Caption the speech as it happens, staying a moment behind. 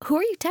Who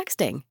are you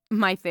texting?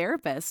 My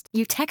therapist.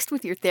 You text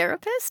with your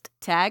therapist?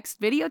 Text,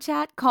 video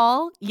chat,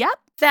 call. Yep.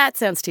 That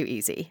sounds too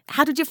easy.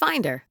 How did you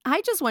find her?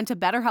 I just went to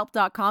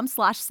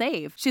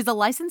betterhelp.com/save. She's a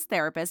licensed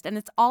therapist and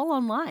it's all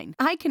online.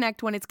 I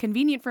connect when it's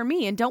convenient for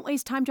me and don't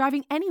waste time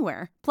driving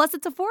anywhere. Plus,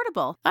 it's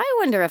affordable. I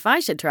wonder if I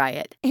should try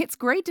it. It's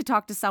great to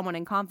talk to someone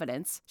in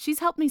confidence.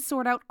 She's helped me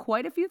sort out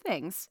quite a few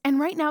things. And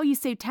right now you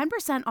save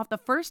 10% off the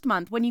first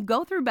month when you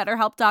go through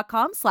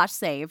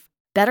betterhelp.com/save.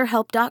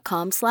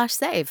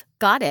 BetterHelp.com/save.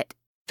 Got it.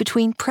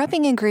 Between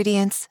prepping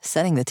ingredients,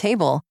 setting the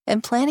table,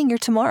 and planning your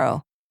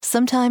tomorrow,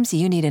 sometimes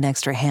you need an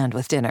extra hand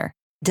with dinner.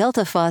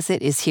 Delta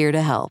Faucet is here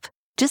to help.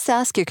 Just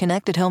ask your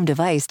connected home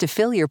device to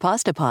fill your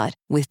pasta pot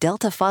with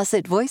Delta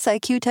Faucet Voice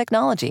IQ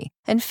technology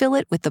and fill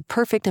it with the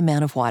perfect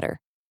amount of water.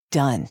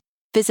 Done.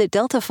 Visit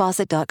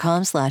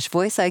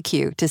deltafaucet.com/Voice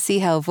IQ to see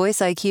how Voice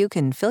IQ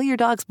can fill your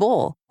dog's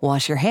bowl,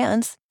 wash your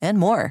hands, and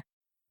more.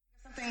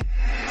 Something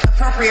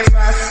appropriate for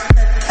us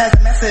that has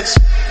a message.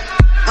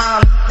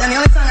 And the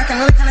only song I can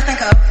really kind of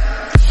think of.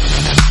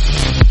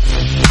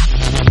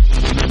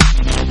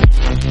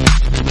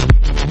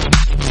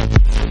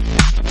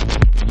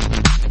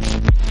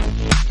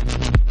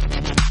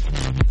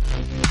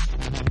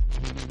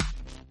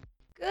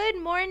 Good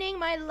morning,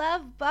 my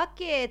love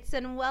buckets,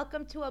 and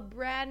welcome to a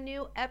brand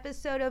new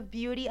episode of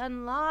Beauty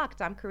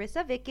Unlocked. I'm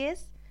Carissa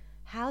Vickis.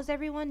 How's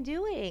everyone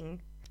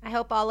doing? I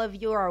hope all of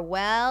you are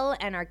well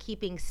and are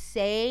keeping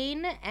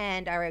sane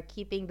and are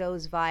keeping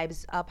those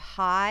vibes up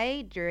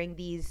high during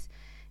these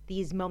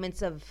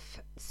moments of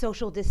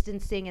social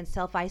distancing and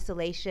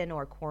self-isolation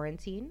or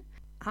quarantine.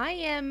 I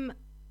am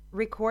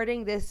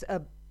recording this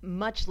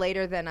much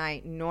later than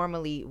I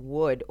normally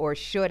would or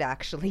should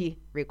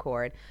actually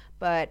record,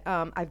 but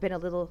I've been a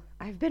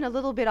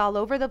little bit all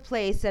over the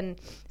place,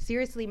 and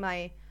seriously,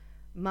 my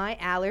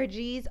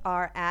allergies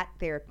are at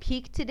their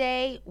peak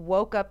today.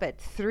 Woke up at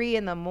 3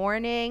 a.m.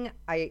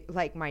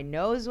 My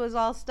nose was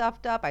all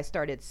stuffed up. I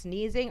started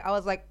sneezing. I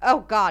was like,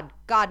 oh God,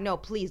 no,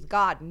 please,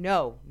 God,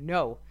 no.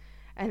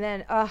 And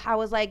then I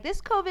was like,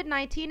 this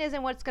COVID-19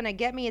 isn't what's going to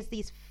get me. It's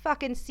these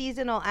fucking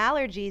seasonal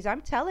allergies.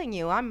 I'm telling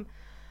you,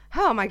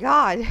 oh my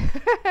God.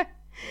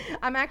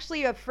 I'm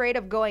actually afraid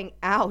of going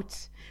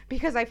out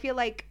because I feel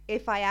like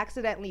if I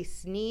accidentally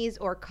sneeze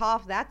or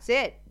cough, that's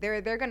it.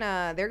 They're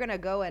gonna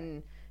go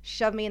and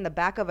shove me in the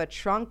back of a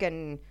trunk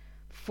and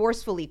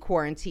forcefully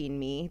quarantine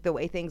me the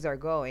way things are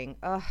going.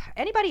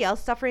 Anybody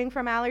else suffering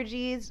from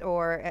allergies,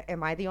 or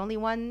am I the only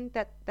one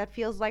that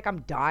feels like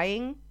I'm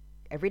dying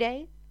every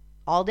day,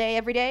 all day,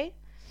 every day?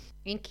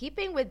 In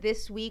keeping with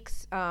this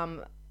week's,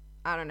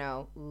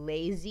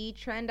 lazy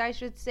trend, I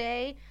should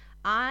say,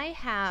 I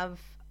have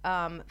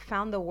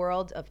found the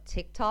world of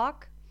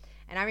TikTok.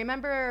 And I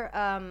remember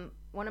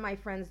one of my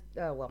friends,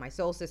 my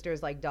soul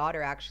sister's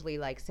daughter actually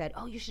said,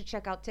 oh, you should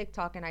check out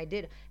TikTok. And I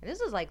did. And this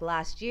was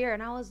last year.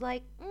 And I was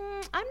like,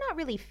 I'm not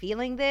really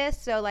feeling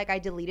this. So I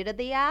deleted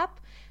the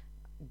app.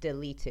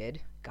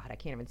 Deleted. God, I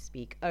can't even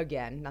speak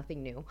again.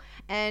 Nothing new.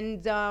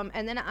 And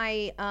then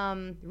I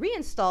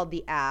reinstalled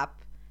the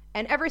app.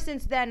 And ever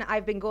since then,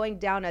 I've been going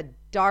down a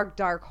dark,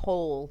 dark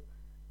hole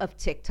of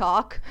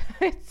TikTok.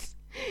 It's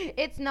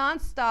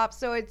nonstop.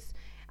 So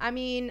I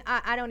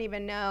don't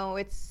even know.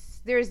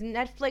 There's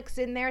Netflix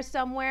in there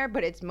somewhere,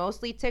 but it's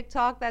mostly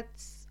TikTok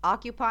that's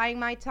occupying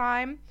my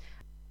time.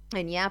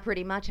 And yeah,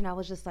 pretty much. And I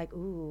was just like,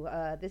 ooh,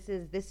 this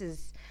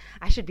is,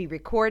 I should be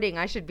recording.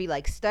 I should be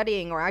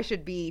studying, or I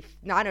should be,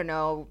 I don't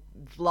know,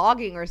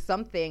 vlogging or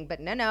something.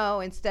 But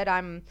no, instead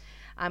I'm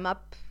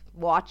up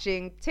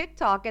watching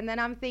TikTok. And then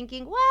I'm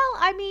thinking,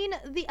 well,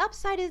 the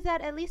upside is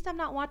that at least I'm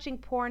not watching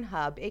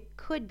Pornhub. It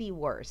could be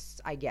worse,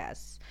 I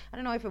guess. I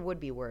don't know if it would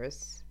be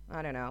worse.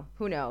 I don't know.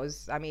 Who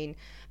knows?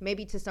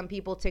 Maybe to some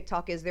people,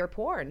 TikTok is their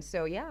porn.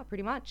 So yeah,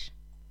 pretty much.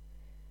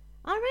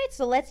 All right,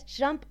 so let's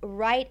jump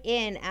right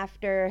in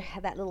after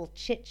that little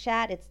chit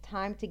chat. It's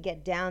time to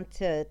get down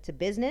to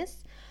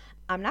business.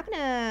 I'm not going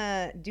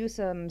to do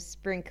some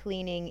spring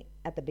cleaning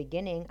at the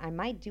beginning. I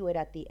might do it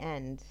at the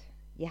end.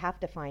 You have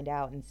to find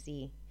out and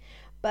see.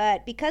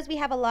 But because we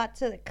have a lot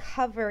to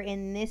cover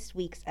in this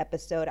week's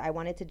episode, I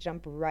wanted to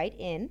jump right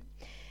in.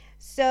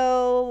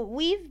 So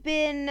we've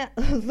been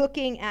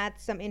looking at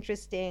some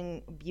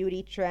interesting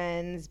beauty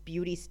trends,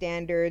 beauty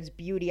standards,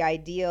 beauty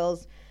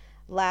ideals.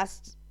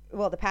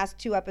 The past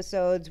 2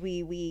 episodes,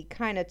 we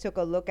kind of took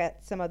a look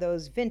at some of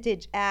those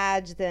vintage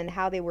ads and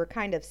how they were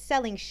kind of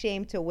selling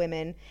shame to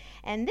women.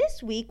 And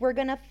this week, we're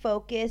going to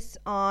focus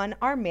on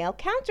our male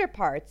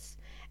counterparts.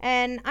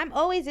 And I'm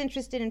always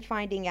interested in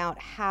finding out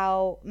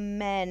how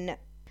men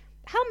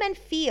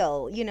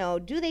feel.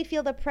 Do they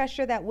feel the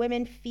pressure that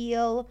women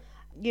feel,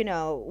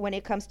 when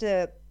it comes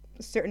to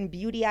certain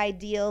beauty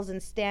ideals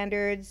and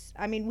standards?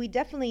 We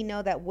definitely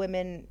know that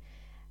women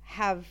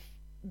have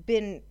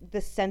been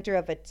the center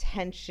of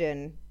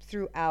attention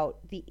throughout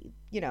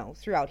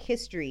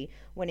history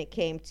when it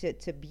came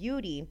to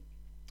beauty.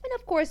 And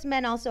of course,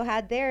 men also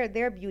had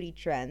their beauty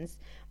trends.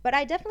 But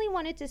I definitely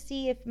wanted to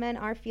see if men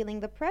are feeling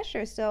the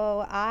pressure.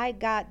 So I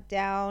got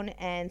down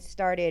and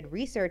started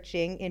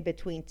researching in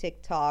between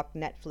TikTok,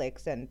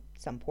 Netflix, and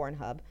some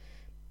Pornhub.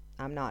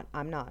 I'm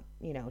not,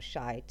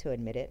 shy to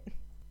admit it.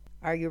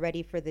 Are you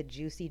ready for the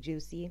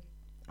juicy?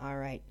 All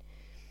right.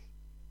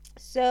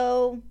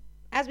 So,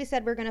 as we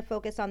said, we're going to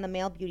focus on the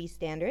male beauty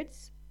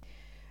standards.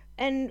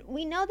 And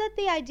we know that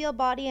the ideal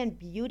body and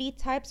beauty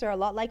types are a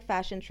lot like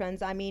fashion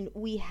trends. I mean,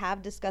 we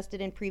have discussed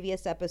it in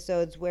previous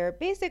episodes where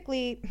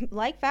basically,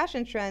 like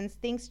fashion trends,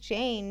 things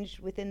change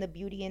within the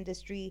beauty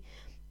industry.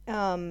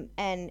 And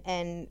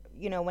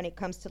when it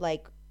comes to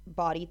like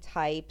body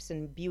types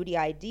and beauty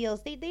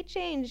ideals, they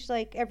change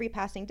like every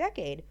passing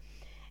decade.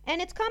 And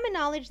it's common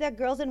knowledge that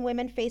girls and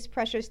women face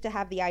pressures to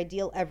have the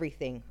ideal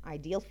everything.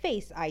 Ideal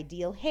face,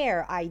 ideal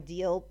hair,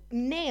 ideal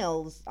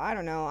nails,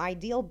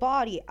 ideal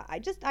body,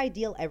 just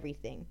ideal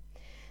everything.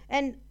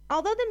 And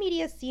although the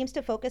media seems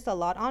to focus a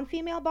lot on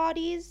female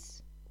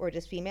bodies, or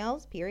just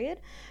females, period,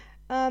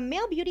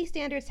 male beauty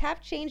standards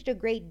have changed a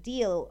great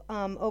deal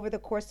over the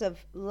course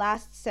of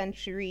last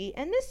century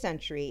and this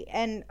century.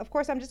 And of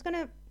course, I'm just going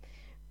to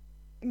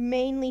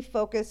mainly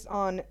focus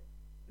on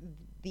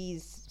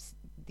these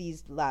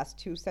last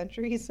 2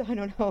 centuries. I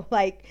don't know,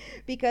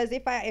 because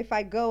if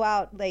I go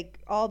out like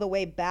all the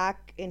way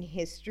back in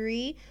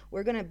history,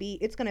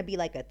 it's gonna be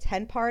like a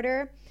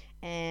 10-parter,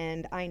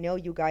 and I know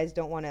you guys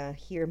don't want to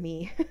hear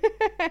me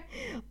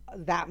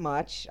that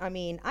much. I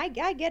mean, I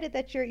get it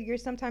that you're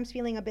sometimes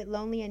feeling a bit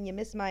lonely and you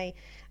miss my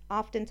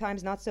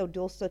oftentimes not so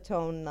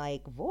dulcet-tone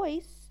like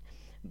voice,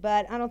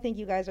 but I don't think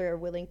you guys are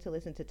willing to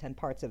listen to 10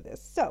 parts of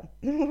this. So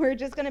we're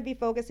just going to be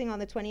focusing on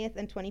the 20th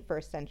and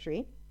 21st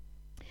century.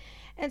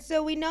 And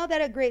so we know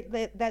that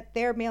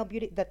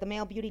the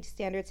male beauty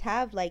standards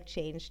have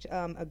changed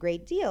a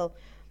great deal.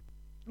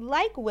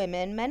 Like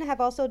women, men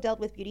have also dealt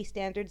with beauty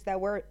standards that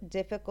were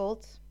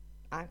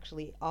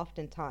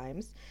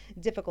oftentimes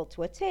difficult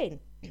to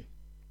attain.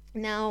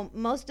 Now,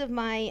 most of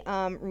my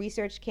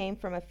research came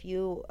from a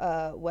few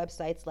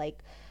websites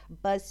like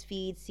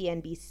BuzzFeed,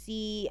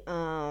 CNBC,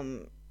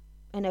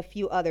 and a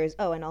few others.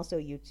 Oh, and also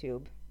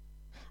YouTube.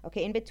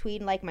 Okay, in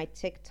between my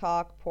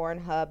TikTok,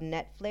 Pornhub,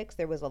 Netflix,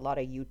 there was a lot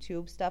of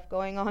YouTube stuff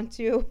going on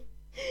too.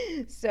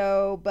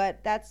 So,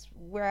 but that's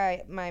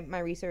where my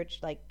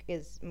research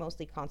is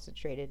mostly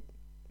concentrated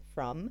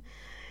from.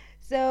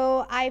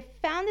 So I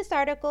found this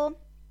article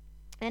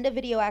and a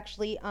video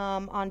actually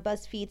on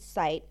BuzzFeed's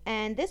site,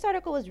 and this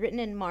article was written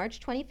in March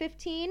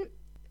 2015,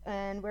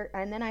 and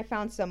then I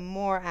found some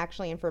more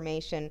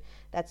information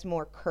that's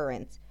more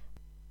current.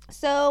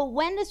 So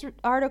when this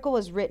article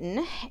was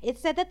written, it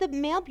said that the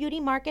male beauty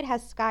market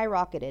has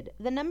skyrocketed.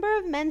 The number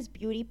of men's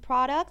beauty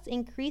products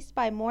increased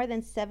by more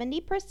than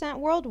 70%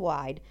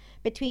 worldwide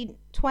between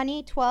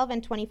 2012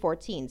 and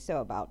 2014,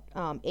 so about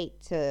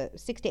 6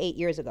 to 8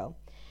 years ago.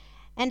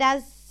 And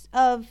as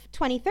of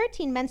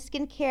 2013, men's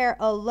skincare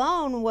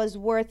alone was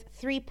worth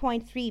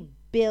 $3.3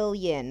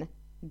 billion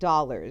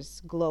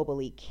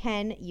globally.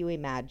 Can you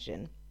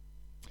imagine?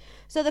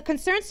 So the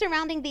concern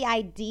surrounding the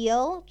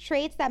ideal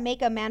traits that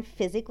make a man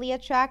physically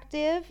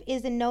attractive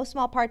is in no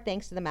small part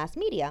thanks to the mass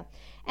media.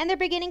 And they're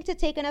beginning to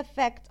take an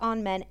effect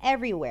on men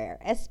everywhere,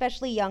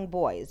 especially young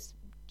boys.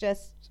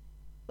 Just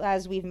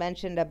as we've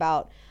mentioned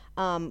about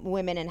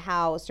women and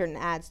how certain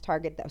ads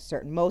target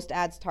most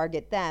ads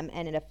target them,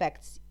 and it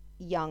affects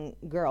young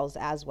girls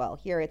as well.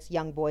 Here it's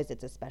young boys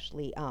it's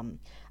especially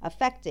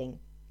affecting.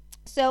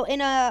 So in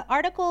an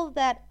article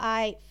that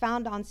I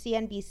found on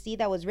CNBC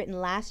that was written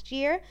last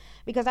year,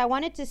 because I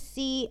wanted to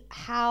see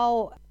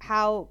how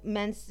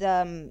men's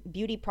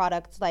beauty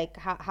products,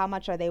 how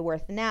much are they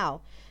worth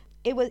now.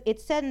 It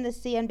said in the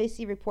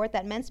CNBC report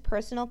that men's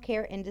personal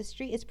care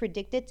industry is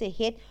predicted to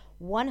hit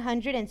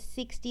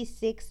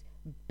 $166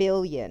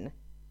 billion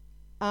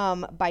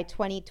by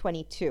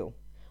 2022.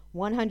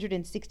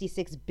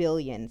 166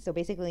 billion. So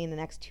basically in the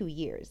next 2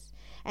 years.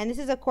 And this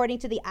is according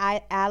to the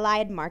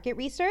Allied Market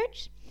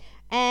Research.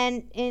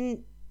 And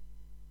in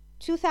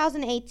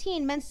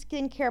 2018, men's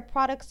skincare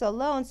products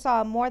alone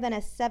saw more than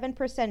a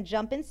 7%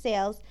 jump in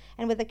sales,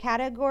 and with the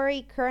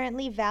category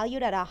currently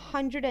valued at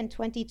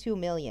 $122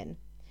 million.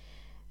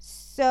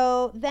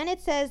 So then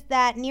it says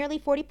that nearly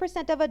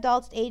 40% of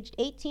adults aged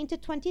 18 to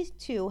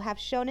 22 have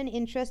shown an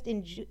interest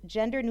in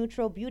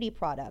gender-neutral beauty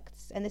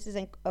products. And this is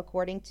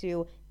according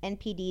to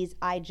NPD's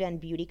iGen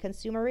Beauty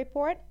Consumer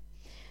Report.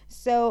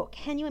 So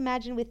can you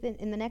imagine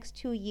in the next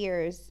 2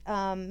 years,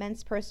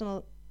 men's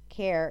personal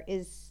care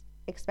is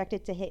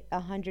expected to hit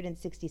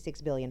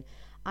 166 billion.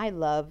 I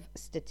love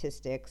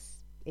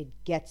statistics. It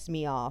gets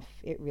me off.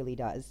 It really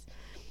does.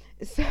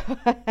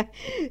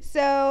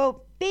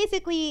 So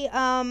basically,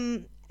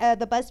 the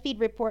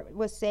BuzzFeed report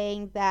was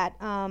saying that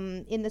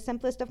in the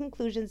simplest of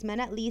conclusions, men,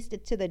 at least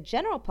to the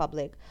general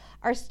public,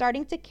 are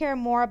starting to care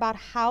more about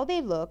how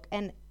they look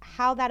and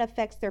how that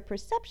affects their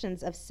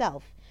perceptions of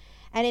self.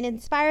 And it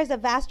inspires a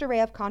vast array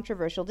of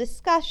controversial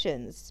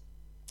discussions.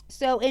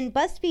 So in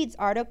BuzzFeed's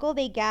article,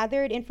 they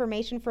gathered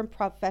information from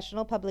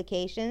professional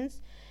publications,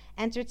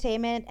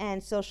 entertainment,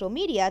 and social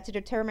media to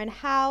determine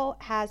how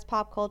has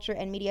pop culture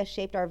and media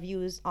shaped our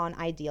views on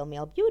ideal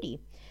male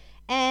beauty.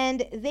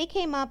 And they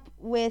came up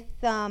with,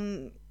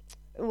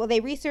 they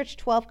researched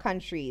 12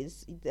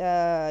 countries,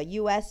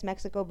 US,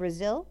 Mexico,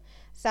 Brazil,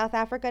 South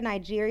Africa,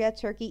 Nigeria,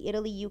 Turkey,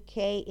 Italy,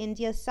 UK,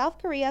 India, South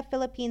Korea,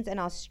 Philippines, and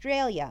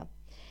Australia.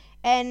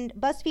 And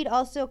BuzzFeed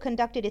also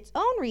conducted its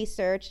own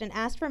research and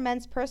asked for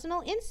men's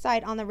personal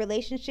insight on the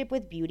relationship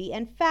with beauty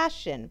and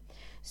fashion.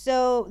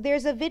 So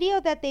there's a video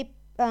that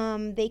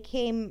they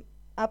came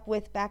up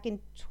with back in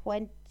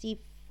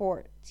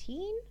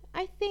 2014,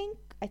 I think.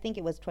 I think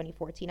it was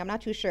 2014. I'm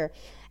not too sure.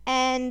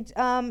 And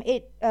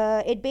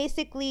it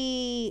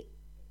basically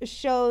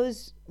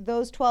shows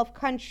those 12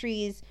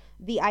 countries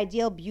the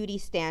ideal beauty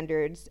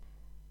standards.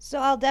 So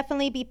I'll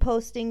definitely be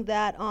posting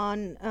that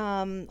on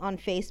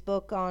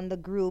Facebook, on the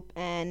group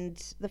and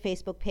the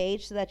Facebook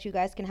page, so that you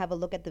guys can have a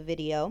look at the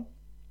video.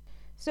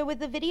 So with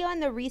the video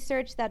and the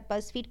research that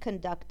BuzzFeed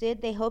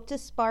conducted, they hope to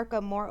spark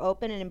a more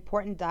open and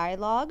important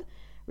dialogue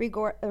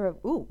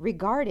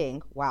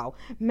regarding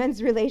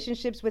men's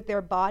relationships with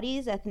their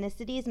bodies,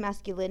 ethnicities,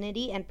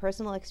 masculinity, and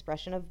personal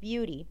expression of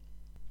beauty.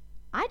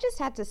 I just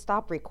had to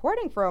stop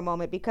recording for a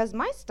moment because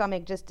my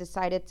stomach just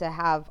decided to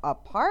have a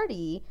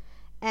party,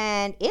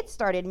 and it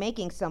started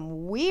making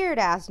some weird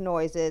ass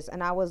noises,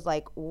 and I was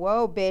like,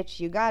 whoa, bitch,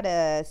 you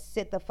gotta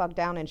sit the fuck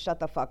down and shut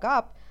the fuck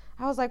up.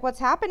 I was like, what's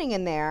happening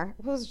in there?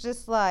 It was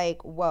just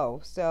like,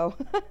 whoa. So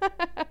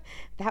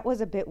that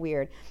was a bit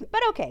weird.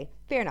 But okay,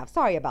 fair enough.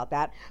 Sorry about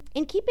that.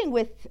 In keeping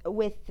with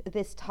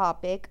this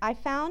topic, I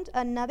found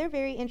another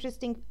very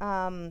interesting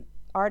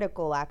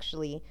article,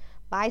 actually,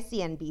 by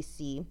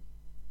CNBC.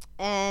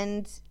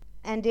 And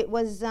it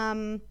was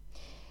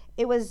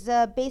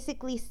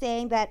basically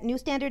saying that new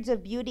standards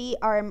of beauty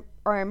are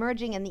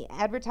emerging, and the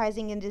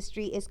advertising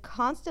industry is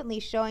constantly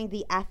showing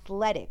the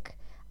athletic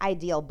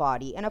ideal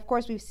body. And of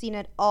course, we've seen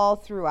it all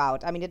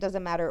throughout. I mean, it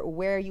doesn't matter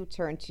where you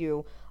turn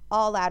to,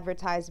 all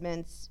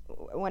advertisements,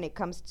 when it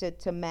comes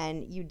to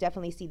men, you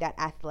definitely see that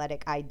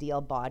athletic ideal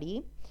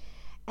body.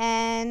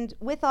 And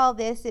with all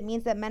this, it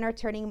means that men are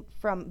turning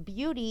from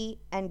beauty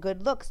and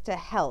good looks to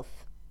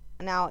health.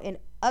 Now, in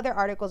other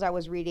articles I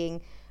was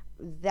reading,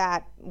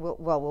 that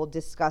we'll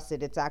discuss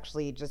it. It's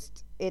actually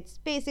it's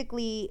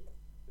basically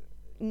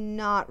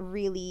not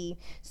really,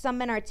 some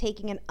men are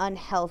taking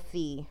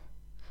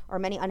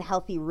many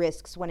unhealthy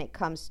risks when it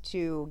comes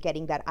to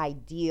getting that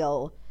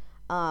ideal,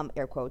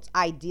 air quotes,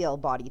 ideal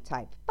body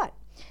type. But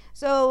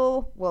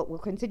so we'll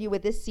continue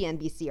with this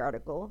CNBC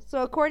article.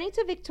 So according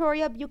to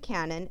Victoria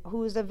Buchanan,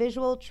 who's a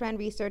visual trend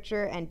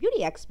researcher and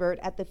beauty expert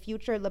at the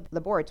Future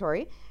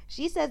Laboratory,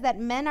 she says that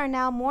men are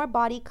now more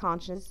body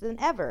conscious than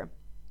ever.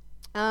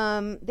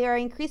 They are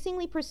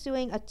increasingly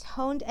pursuing a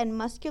toned and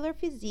muscular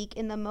physique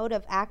in the mode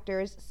of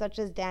actors such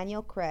as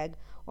Daniel Craig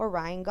or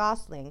Ryan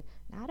Gosling.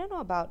 Now, I don't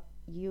know about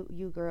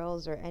you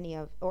girls or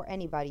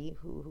anybody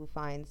who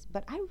finds,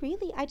 but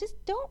I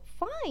just don't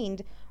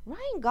find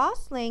Ryan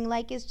Gosling,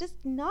 like, is just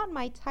not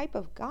my type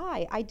of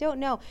guy. I don't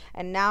know.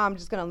 And now I'm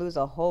just gonna lose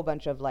a whole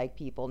bunch of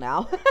people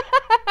now.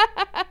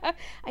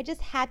 I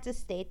just had to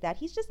state that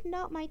he's just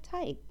not my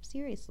type,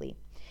 seriously.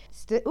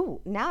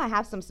 Now I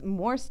have some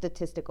more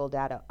statistical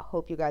data. I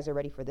hope you guys are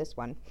ready for this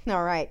one.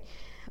 All right.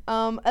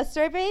 A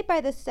survey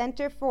by the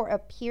Center for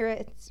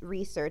Appearance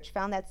Research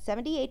found that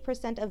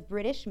 78% of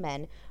British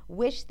men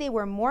wish they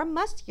were more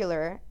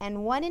muscular,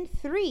 and 1 in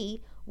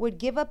 3 would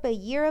give up a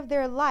year of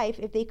their life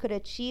if they could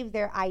achieve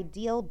their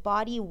ideal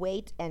body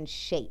weight and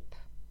shape.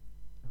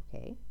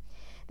 Okay.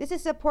 This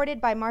is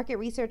supported by market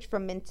research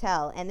from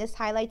Mintel, and this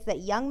highlights that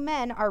young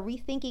men are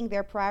rethinking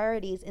their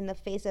priorities in the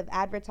face of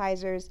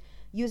advertisers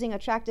using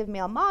attractive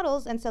male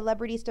models and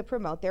celebrities to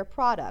promote their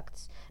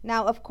products.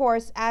 Now, of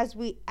course, as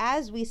we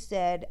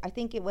said, I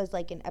think it was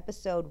like in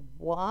episode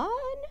 1,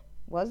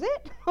 was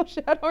it? Oh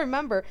shit, I don't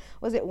remember.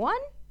 Was it 1,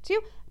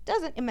 2?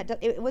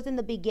 It was in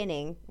the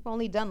beginning. We've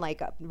only done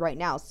right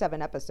now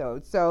 7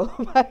 episodes, so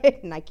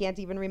and I can't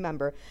even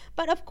remember.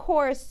 But of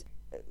course,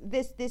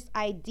 this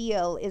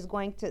ideal is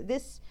going to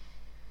this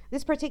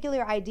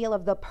particular ideal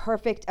of the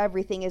perfect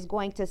everything is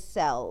going to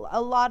sell.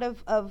 A lot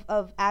of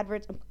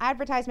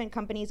advertisement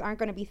companies aren't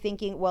going to be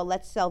thinking, well,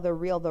 let's sell the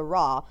real, the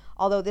raw.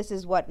 Although this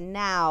is what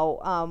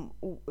now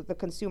the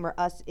consumer,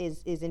 us,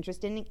 is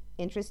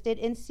interested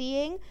in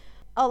seeing.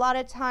 A lot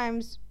of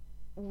times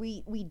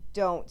we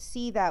don't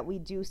see that. We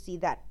do see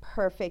that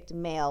perfect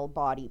male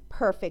body,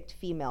 perfect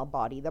female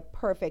body, the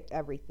perfect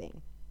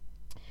everything.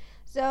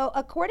 So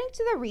according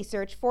to the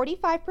research,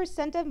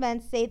 45% of men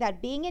say that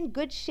being in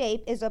good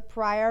shape is a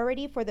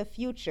priority for the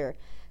future,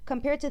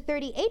 compared to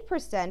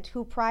 38%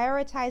 who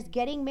prioritize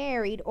getting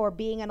married or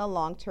being in a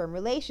long-term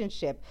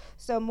relationship.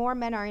 So more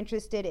men are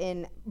interested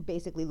in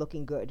basically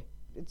looking good.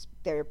 It's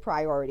their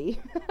priority.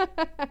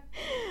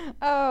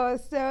 So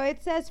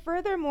it says,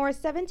 furthermore,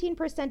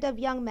 17% of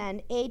young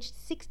men aged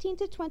 16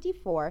 to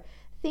 24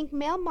 think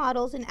male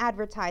models in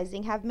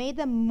advertising have made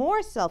them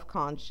more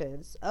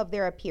self-conscious of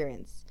their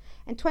appearance.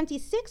 And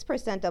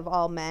 26% of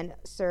all men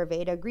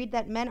surveyed agreed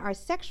that men are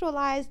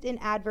sexualized in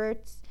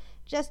adverts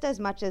just as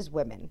much as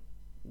women.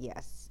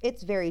 Yes,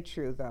 it's very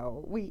true,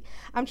 though.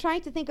 I'm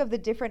trying to think of the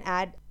different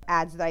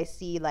ads that I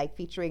see,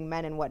 featuring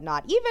men and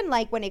whatnot. Even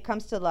when it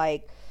comes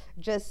to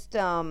just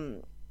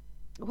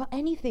well,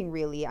 anything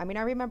really. I mean,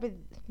 I remember,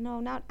 no,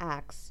 not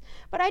Axe,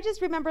 but I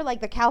just remember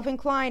like the Calvin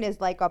Klein is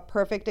like a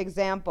perfect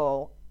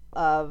example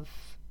of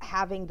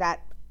having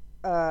that,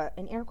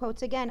 in air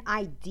quotes again,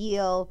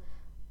 ideal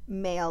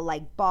male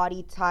like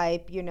body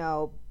type, you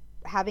know,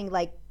 having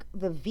like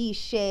the V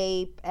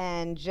shape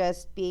and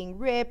just being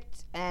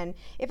ripped. And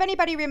if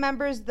anybody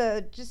remembers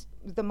the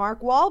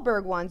Mark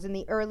Wahlberg ones in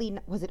the early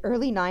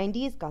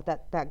 90s? God,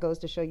 that goes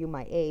to show you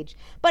my age.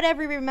 But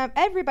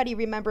everybody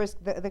remembers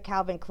the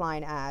Calvin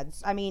Klein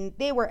ads. I mean,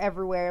 they were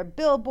everywhere.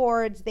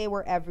 Billboards, they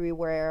were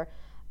everywhere.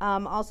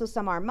 Also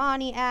some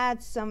Armani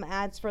ads, some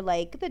ads for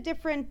like the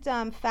different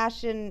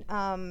fashion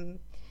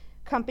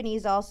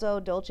companies, also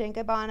Dolce &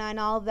 Gabbana and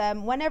all of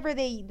them. Whenever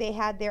they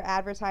had their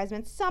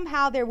advertisements,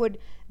 somehow they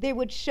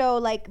would show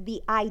like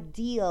the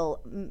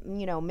ideal,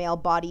 you know, male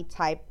body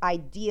type,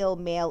 ideal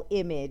male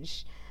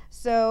image.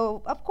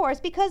 So of course,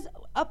 because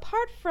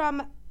apart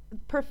from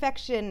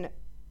perfection,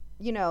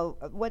 you know,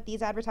 what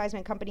these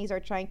advertisement companies are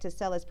trying to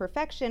sell as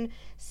perfection,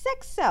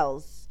 sex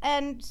sells.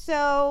 And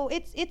so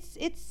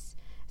it's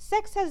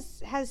sex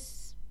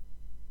has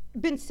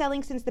been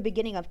selling since the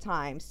beginning of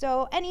time.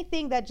 So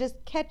anything that just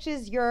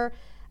catches your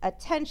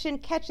attention,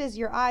 catches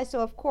your eye. So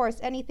of course,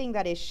 anything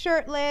that is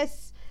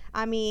shirtless,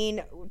 I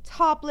mean,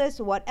 topless,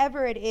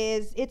 whatever it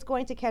is, it's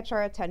going to catch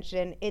our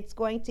attention. It's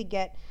going to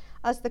get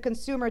us, the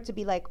consumer, to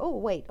be like, oh,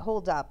 wait,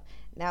 hold up.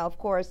 Now, of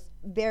course,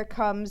 there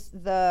comes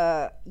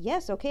the,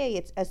 yes, okay,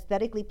 it's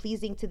aesthetically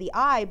pleasing to the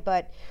eye,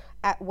 but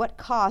at what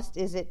cost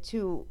is it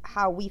to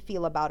how we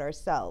feel about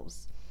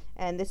ourselves?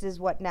 And this is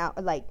what now,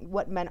 like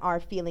what men are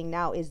feeling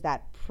now, is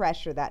that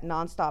pressure, that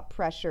nonstop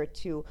pressure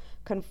to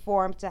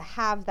conform, to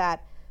have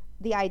that,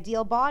 the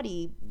ideal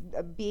body,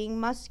 being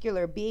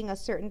muscular, being a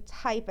certain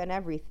type and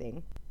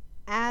everything.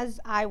 As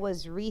I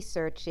was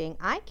researching,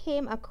 I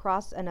came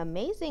across an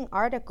amazing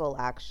article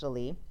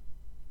actually,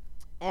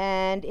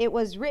 and it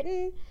was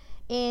written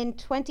in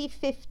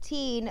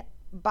 2015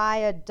 by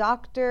a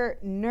Dr.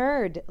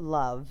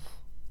 Nerdlove.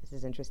 This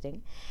is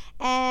interesting.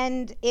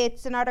 And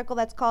it's an article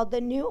that's called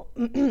The New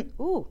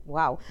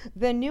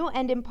The New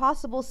and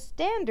Impossible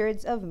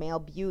Standards of Male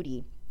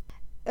Beauty.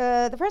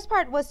 The first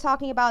part was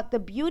talking about the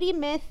beauty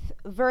myth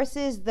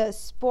versus the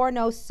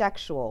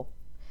spornosexual.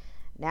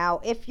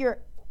 Now, if you're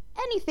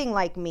anything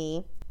like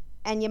me,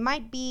 and you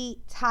might be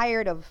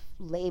tired of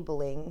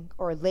labeling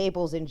or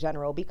labels in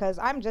general, because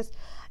I'm just,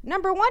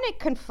 number one, it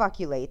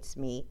confuculates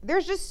me.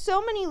 There's just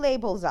so many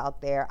labels out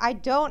there. I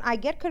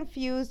get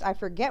confused. I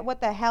forget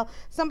what the hell.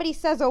 Somebody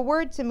says a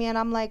word to me and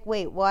I'm like,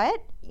 wait,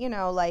 what? You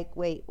know, like,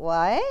 wait,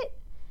 what?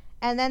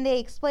 And then they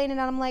explain it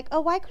and I'm like, oh,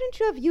 why couldn't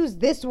you have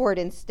used this word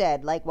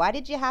instead? Like, why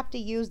did you have to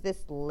use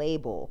this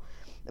label?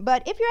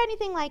 But if you're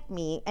anything like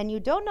me and you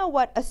don't know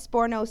what a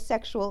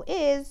spornosexual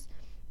is,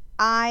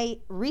 I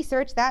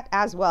researched that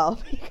as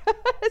well,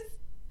 because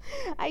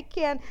I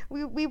can't.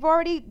 We've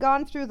already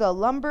gone through the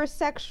lumber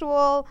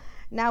sexual.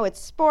 Now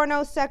it's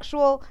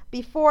spornosexual.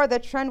 Before, the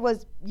trend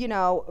was, you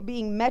know,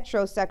 being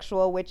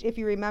metrosexual, which, if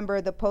you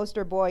remember, the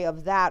poster boy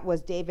of that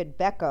was David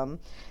Beckham.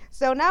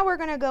 So now we're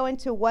going to go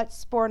into what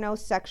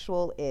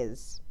spornosexual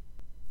is.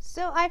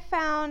 So I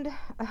found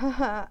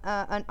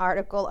an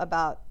article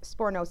about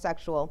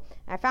spornosexual.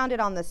 I found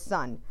it on The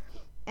Sun.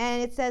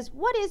 And it says,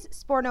 what is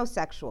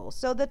spornosexual?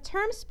 So the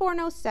term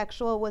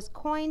spornosexual was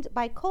coined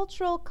by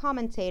cultural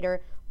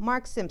commentator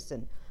Mark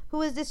Simpson,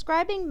 who is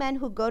describing men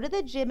who go to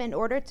the gym in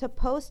order to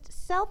post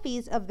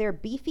selfies of their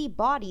beefy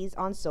bodies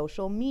on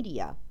social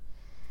media.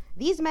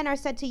 These men are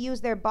said to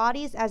use their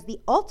bodies as the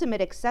ultimate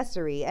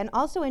accessory and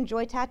also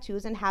enjoy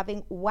tattoos and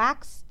having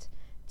waxed,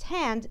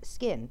 tanned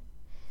skin.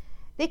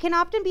 They can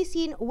often be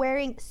seen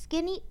wearing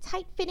skinny,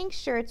 tight-fitting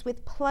shirts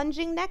with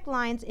plunging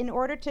necklines in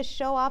order to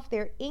show off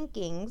their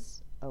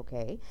inkings,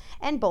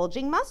 and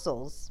bulging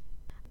muscles.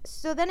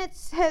 So then it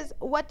says,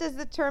 what does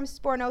the term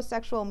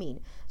spornosexual mean?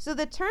 So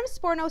the term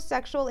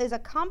spornosexual is a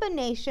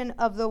combination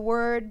of the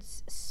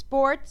words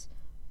sport,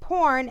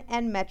 porn,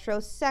 and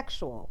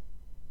metrosexual,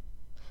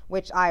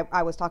 which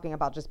I was talking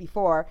about just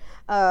before,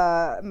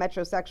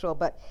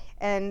 metrosexual.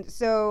 And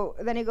so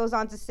then it goes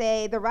on to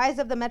say, the rise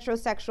of the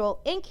metrosexual,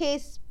 in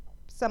case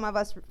some of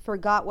us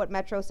forgot what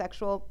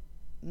metrosexual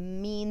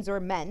means or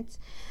meant.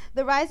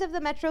 The rise of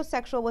the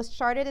metrosexual was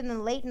charted in the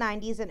late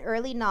 90s and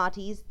early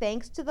noughties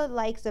thanks to the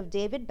likes of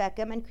David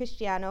Beckham and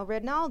Cristiano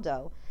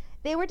Ronaldo.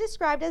 They were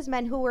described as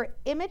men who were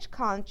image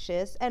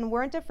conscious and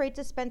weren't afraid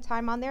to spend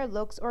time on their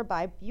looks or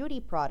buy beauty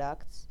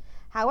products.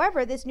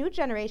 However, this new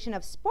generation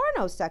of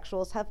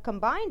spornosexuals have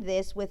combined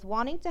this with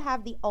wanting to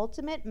have the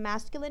ultimate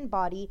masculine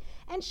body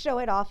and show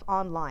it off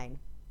online.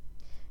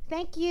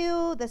 Thank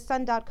you,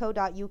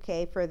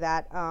 thesun.co.uk, for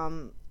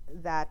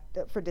that,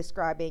 for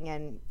describing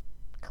and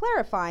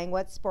clarifying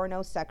what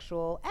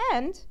spornosexual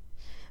and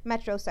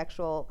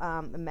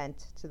metrosexual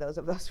meant to those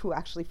of us who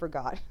actually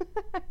forgot.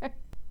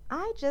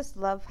 I just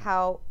love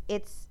how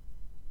it's,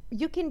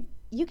 you can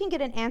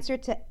get an answer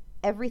to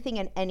everything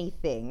and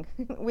anything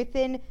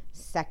within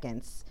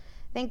seconds.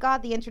 Thank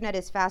God the internet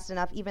is fast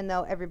enough, even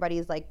though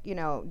everybody's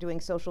doing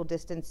social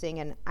distancing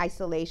and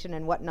isolation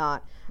and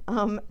whatnot.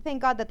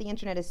 Thank God that the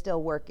internet is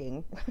still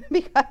working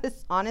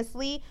because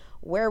honestly,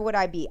 where would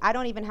I be? I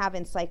don't even have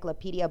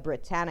Encyclopedia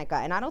Britannica,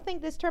 and I don't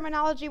think this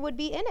terminology would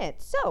be in it.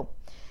 So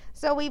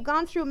we've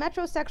gone through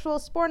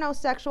metrosexual,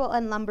 spornosexual,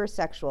 and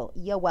lumbersexual.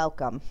 You're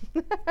welcome.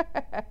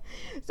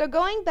 So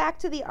going back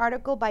to the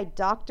article by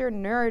Dr.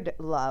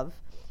 Nerdlove,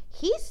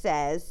 he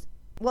says,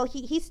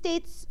 he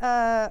states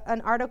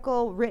an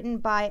article written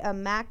by a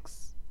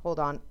Max,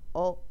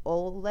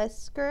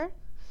 Olesker.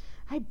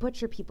 I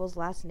butcher people's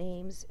last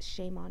names,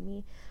 shame on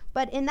me.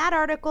 But in that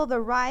article,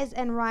 The Rise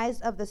and Rise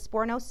of the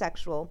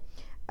Spornosexual,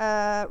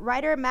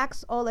 writer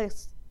Max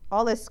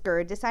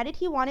Olesker decided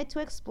he wanted to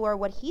explore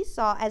what he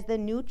saw as the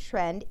new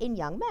trend in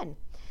young men.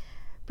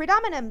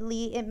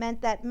 Predominantly, it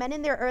meant that men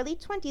in their early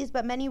 20s,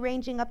 but many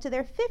ranging up to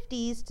their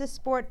 50s, to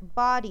sport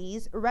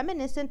bodies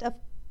reminiscent of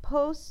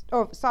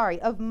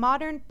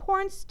modern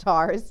porn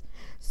stars,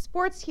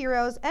 sports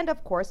heroes, and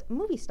of course,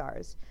 movie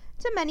stars.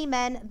 To many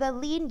men, the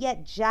lean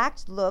yet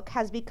jacked look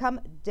has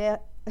become de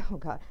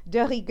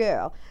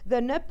rigueur,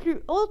 the ne plus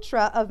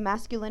ultra of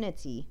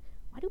masculinity.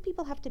 Why do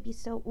people have to be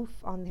so oof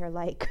on their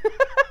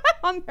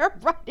on their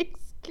writing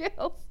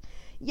skills?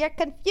 You're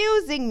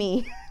confusing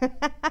me.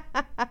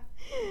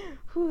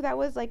 Whew, that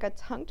was like a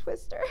tongue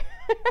twister.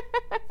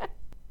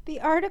 The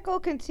article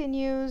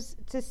continues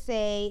to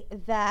say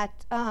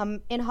that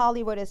in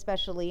Hollywood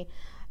especially,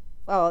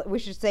 we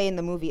should say in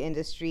the movie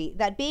industry,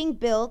 that being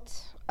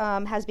built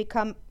has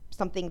become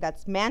something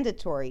that's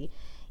mandatory,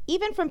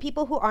 even from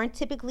people who aren't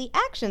typically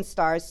action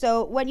stars.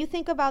 So when you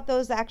think about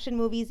those action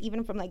movies,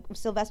 even from like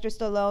Sylvester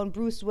Stallone,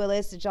 Bruce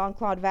Willis,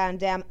 Jean-Claude Van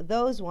Damme,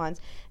 those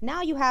ones,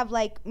 now you have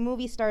like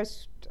movie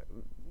stars,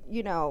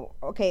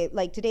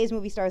 like today's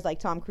movie stars like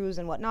Tom Cruise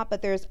and whatnot,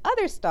 but there's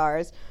other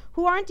stars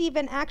who aren't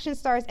even action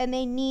stars and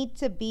they need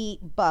to be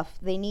buff,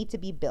 they need to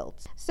be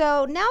built.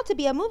 So now to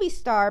be a movie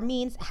star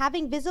means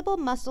having visible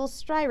muscle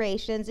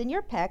striations in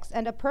your pecs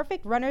and a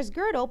perfect runner's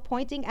girdle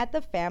pointing at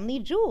the family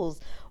jewels,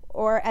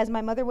 or as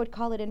my mother would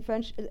call it in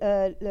French,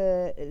 le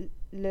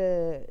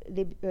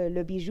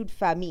bijou de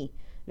famille.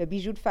 Le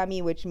bijou de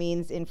famille, which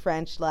means in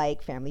French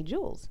like family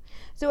jewels.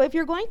 So if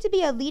you're going to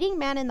be a leading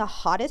man in the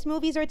hottest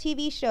movies or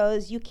TV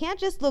shows, you can't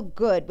just look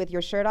good with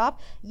your shirt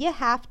off. You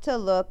have to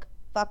look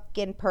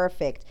fucking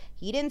perfect.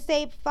 He didn't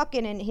say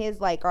fucking in his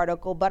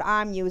article, but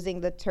I'm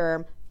using the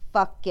term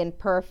fucking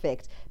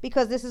perfect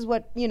because this is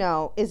what,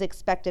 is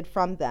expected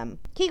from them.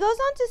 He goes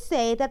on to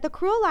say that the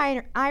cruel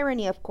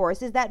irony, of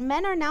course, is that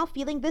men are now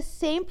feeling the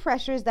same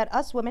pressures that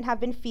us women have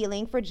been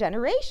feeling for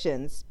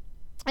generations.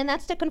 And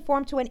that's to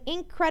conform to an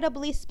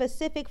incredibly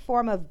specific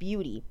form of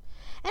beauty.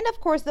 And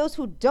of course, those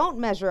who don't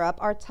measure up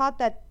are taught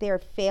that they're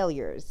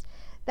failures,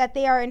 that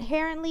they are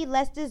inherently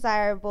less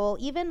desirable,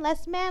 even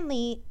less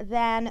manly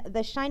than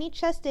the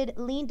shiny-chested,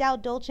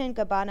 leaned-out Dolce &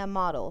 Gabbana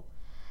model.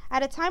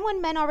 At a time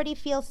when men already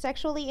feel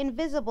sexually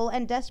invisible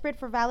and desperate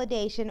for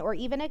validation or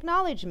even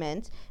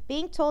acknowledgement,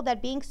 being told that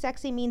being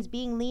sexy means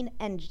being lean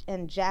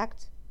and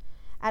jacked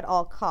at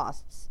all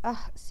costs.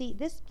 See,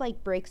 this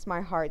breaks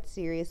my heart,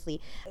 seriously.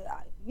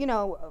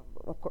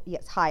 Of course,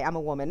 yes, hi, I'm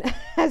a woman,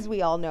 as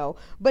we all know.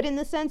 But in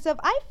the sense of,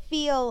 I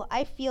feel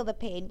the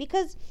pain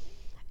because,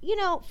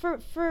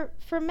 for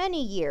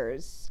many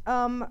years,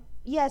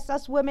 yes,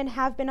 us women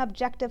have been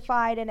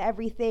objectified and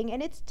everything,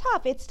 and it's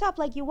tough. It's tough.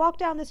 Like, you walk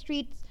down the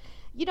streets,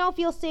 you don't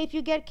feel safe,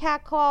 you get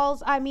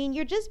catcalls. I mean,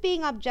 you're just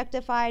being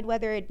objectified,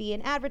 whether it be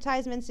in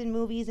advertisements, in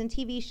movies, and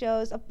TV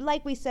shows.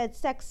 Like we said,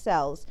 sex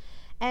sells.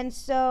 And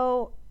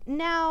so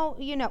now,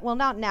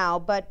 not now,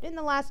 but in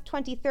the last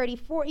 20,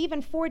 30,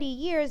 even 40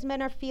 years, men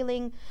are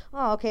feeling,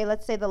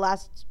 let's say the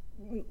last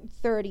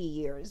 30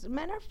 years,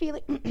 men are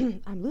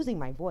feeling, I'm losing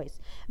my voice.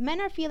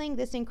 Men are feeling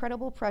this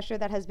incredible pressure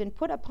that has been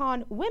put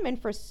upon women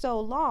for so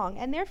long,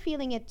 and they're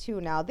feeling it too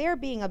now. They're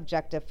being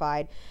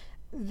objectified.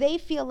 They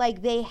feel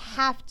like they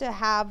have to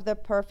have the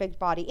perfect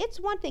body. It's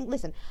one thing.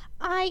 Listen,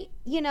 I,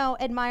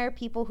 admire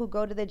people who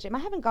go to the gym. I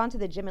haven't gone to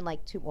the gym in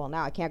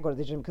now I can't go to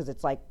the gym because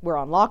it's we're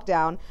on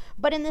lockdown.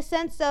 But in the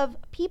sense of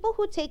people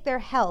who take their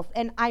health,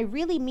 and I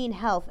really mean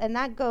health, and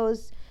that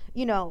goes,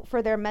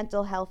 for their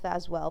mental health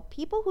as well.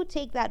 People who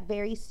take that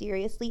very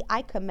seriously,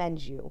 I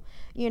commend you.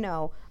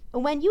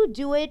 When you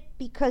do it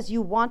because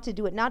you want to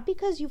do it, not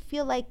because you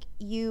feel like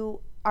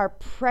you are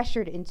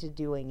pressured into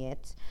doing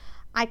it,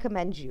 I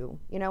commend you.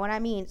 You know what I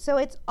mean? So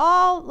it's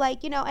all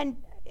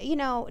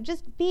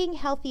just being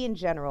healthy in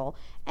general.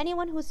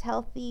 Anyone who's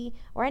healthy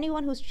or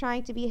anyone who's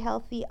trying to be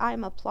healthy,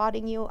 I'm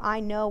applauding you. I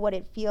know what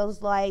it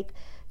feels like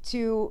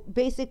to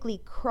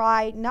basically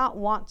cry, not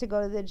want to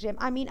go to the gym.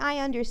 I mean, I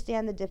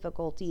understand the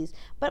difficulties,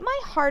 but my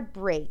heart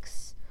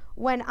breaks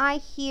when I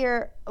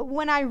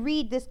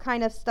read this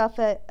kind of stuff,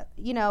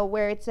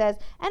 where it says,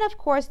 and of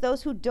course,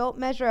 those who don't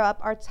measure up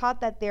are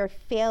taught that they're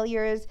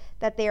failures,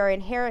 that they are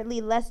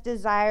inherently less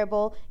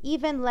desirable,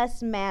 even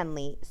less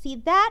manly. See,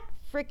 that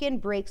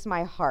freaking breaks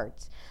my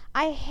heart.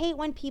 I hate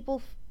when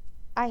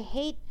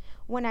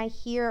I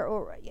hear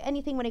or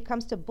anything when it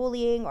comes to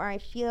bullying, or I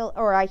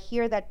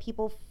hear that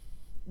people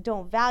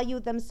don't value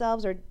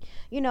themselves, or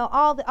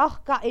all the, oh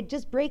god, it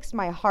just breaks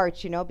my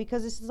heart,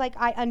 because it's like,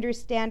 I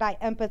understand, I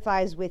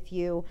empathize with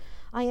you,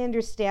 I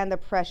understand the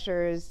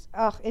pressures.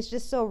 It's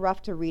just so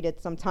rough to read it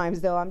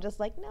sometimes, though. I'm just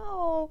like,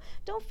 no,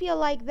 don't feel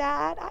like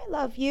that, I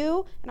love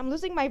you, and I'm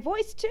losing my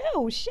voice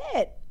too,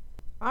 shit.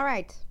 All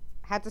right,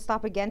 had to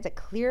stop again to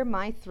clear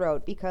my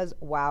throat, because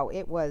wow,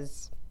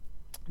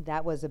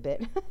 that was a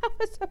bit that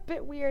was a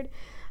bit weird.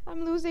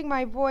 I'm losing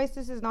my voice.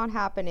 This is not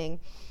happening.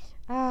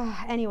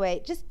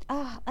 Anyway, just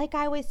like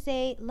I always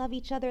say, love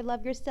each other,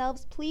 love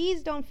yourselves.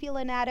 Please don't feel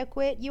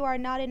inadequate. You are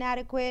not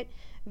inadequate.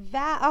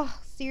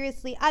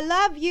 Seriously, I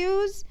love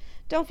yous.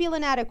 Don't feel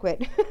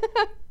inadequate.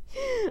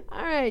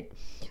 All right.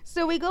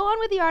 So we go on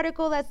with the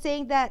article that's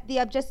saying that the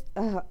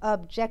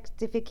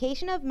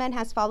objectification of men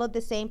has followed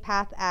the same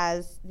path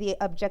as the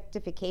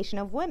objectification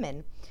of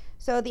women.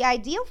 So the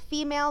ideal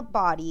female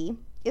body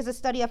is a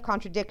study of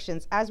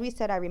contradictions, as we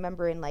said, I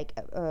remember in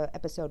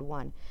episode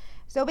 1.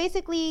 So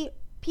basically,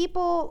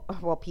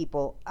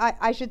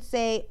 I should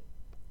say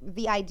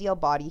the ideal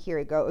body, here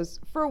it goes,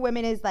 for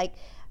women is like,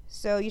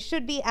 so you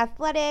should be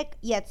athletic,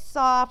 yet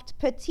soft,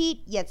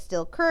 petite, yet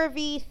still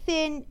curvy,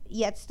 thin,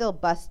 yet still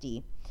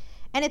busty.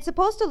 And it's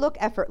supposed to look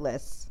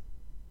effortless.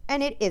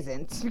 And it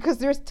isn't, because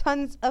there's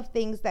tons of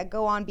things that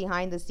go on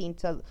behind the scene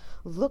to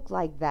look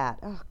like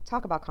that.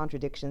 Talk about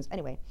contradictions.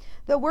 Anyway,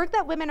 the work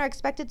that women are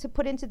expected to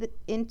put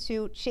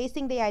into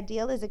chasing the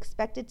ideal is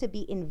expected to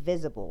be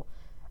invisible.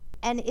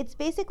 And it's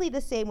basically the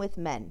same with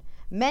men.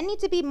 Men need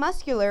to be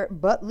muscular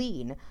but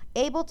lean,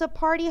 able to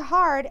party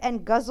hard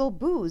and guzzle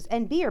booze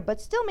and beer, but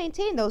still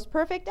maintain those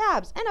perfect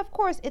abs. And of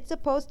course, it's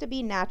supposed to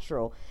be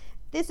natural.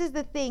 This is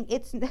the thing.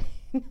 It's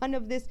none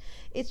of this.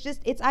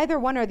 It's either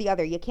one or the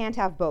other. You can't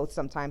have both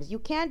sometimes. You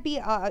can't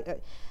be,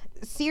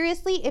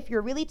 seriously, if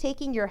you're really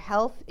taking your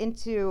health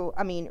into,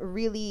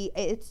 really,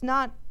 it's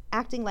not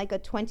acting like a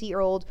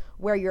 20-year-old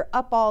where you're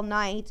up all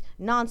night,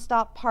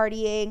 nonstop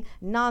partying,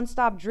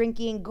 nonstop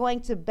drinking, going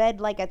to bed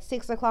like at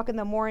 6 o'clock in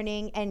the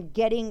morning and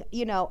getting,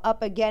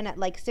 up again at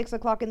like 6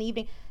 o'clock in the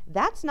evening.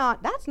 That's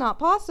not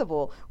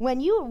possible. When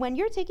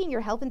you're taking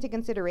your health into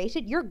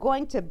consideration, you're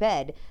going to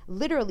bed.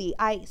 Literally,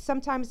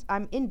 sometimes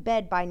I'm in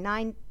bed by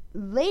 9,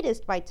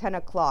 latest by 10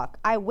 o'clock.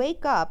 I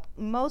wake up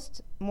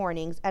most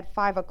mornings at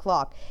 5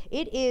 o'clock.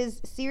 It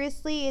is,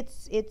 seriously,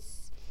 it's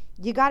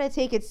you got to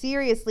take it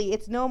seriously.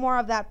 It's no more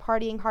of that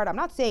partying hard. I'm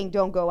not saying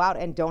don't go out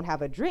and don't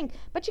have a drink,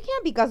 but you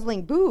can't be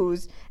guzzling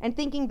booze and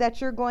thinking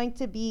that you're going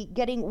to be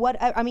getting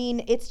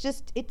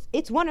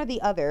it's one or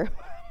the other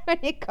when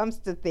it comes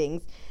to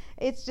things.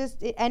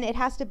 And it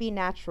has to be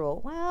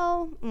natural.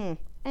 Well,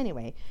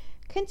 anyway,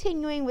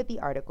 continuing with the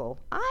article.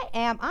 I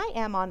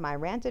am on my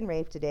rant and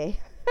rave today.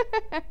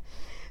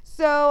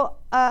 So,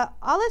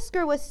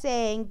 Olisker was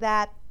saying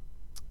that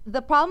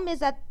the problem is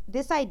that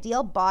this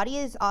ideal body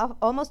is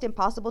almost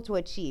impossible to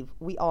achieve.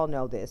 We all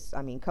know this.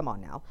 Come on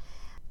now.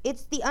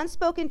 It's the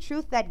unspoken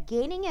truth that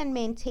gaining and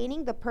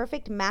maintaining the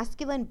perfect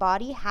masculine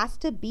body has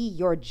to be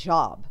your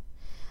job.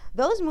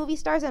 Those movie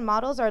stars and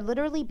models are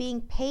literally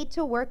being paid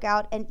to work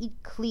out and eat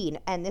clean.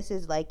 And this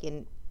is like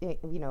in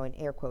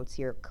air quotes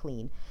here,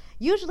 clean.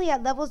 Usually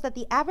at levels that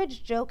the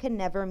average Joe can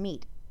never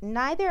meet.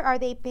 Neither are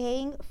they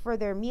paying for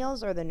their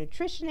meals or the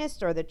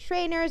nutritionist or the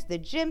trainers, the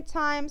gym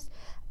time.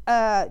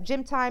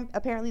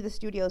 Apparently the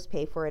studios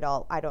pay for it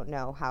all. I don't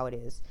know how it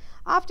is.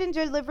 Often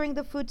delivering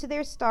the food to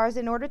their stars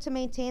in order to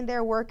maintain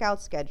their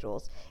workout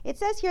schedules. It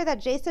says here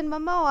that Jason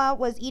Momoa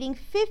was eating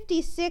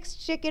 56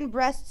 chicken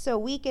breasts a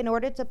week in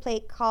order to play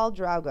Khal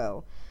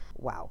Drogo.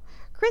 Wow.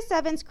 Chris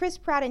Evans, Chris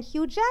Pratt, and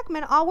Hugh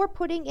Jackman all were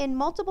putting in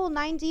multiple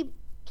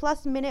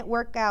 90-plus minute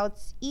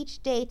workouts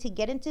each day to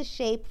get into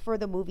shape for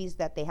the movies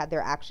that they had,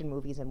 their action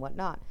movies and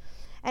whatnot.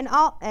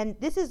 And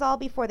this is all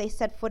before they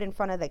set foot in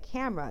front of the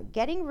camera.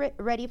 Getting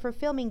ready for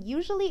filming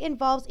usually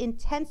involves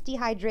intense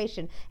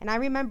dehydration. And I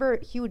remember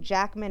Hugh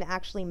Jackman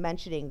actually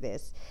mentioning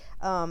this,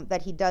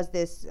 that he does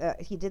this.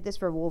 He did this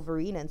for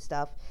Wolverine and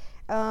stuff.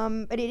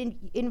 But it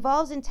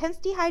involves intense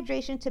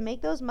dehydration to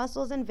make those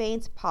muscles and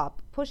veins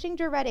pop, pushing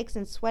diuretics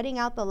and sweating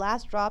out the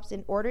last drops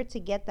in order to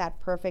get that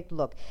perfect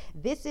look.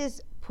 This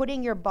is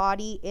putting your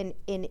body in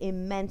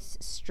immense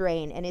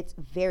strain, and it's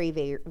very,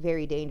 very,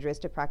 very dangerous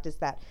to practice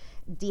that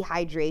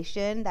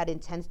dehydration, that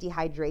intense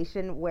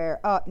dehydration where,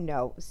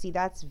 no, see,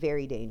 that's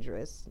very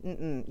dangerous.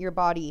 Your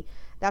body,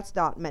 that's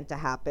not meant to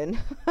happen.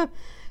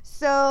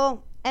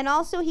 So, and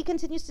also he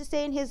continues to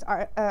say in his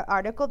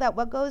article that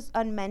what goes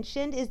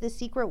unmentioned is the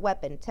secret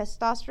weapon,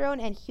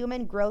 testosterone and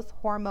human growth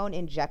hormone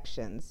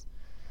injections.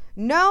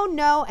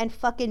 No, and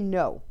fucking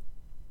no.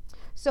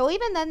 So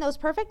even then, those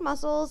perfect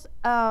muscles,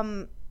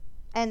 and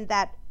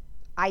that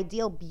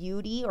ideal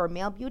beauty or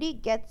male beauty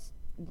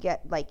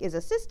is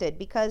assisted,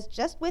 because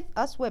just with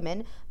us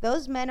women,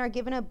 those men are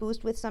given a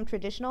boost with some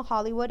traditional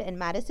Hollywood and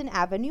Madison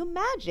Avenue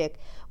magic,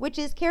 which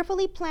is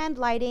carefully planned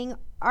lighting,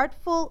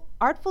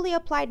 artfully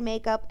applied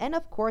makeup, and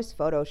of course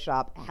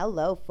Photoshop.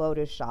 Hello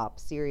Photoshop,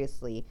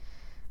 seriously.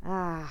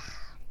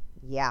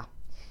 Yeah.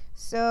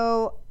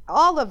 So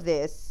all of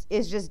this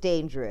is just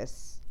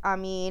dangerous.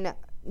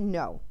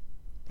 No.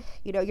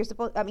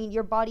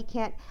 your body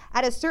can't,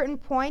 at a certain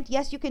point,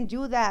 yes, you can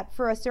do that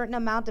for a certain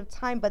amount of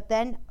time, but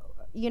then,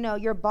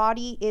 your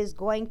body is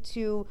going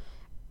to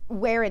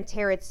wear and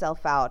tear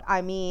itself out.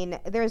 I mean,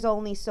 there's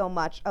only so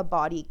much a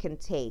body can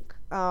take.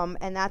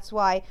 And that's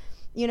why,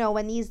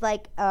 when these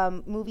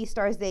movie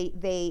stars,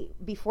 they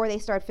before they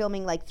start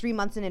filming 3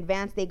 months in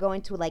advance, they go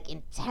into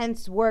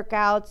intense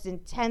workouts,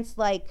 intense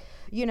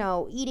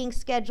eating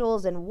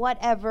schedules and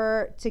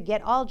whatever to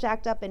get all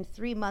jacked up in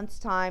 3 months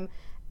time.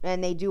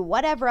 And they do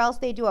whatever else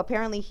they do.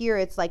 Apparently here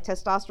it's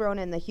testosterone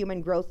and the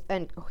human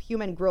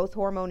growth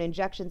hormone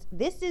injections.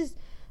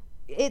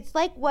 It's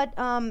like what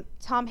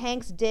Tom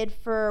Hanks did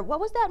for, what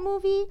was that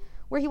movie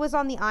where he was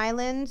on the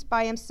island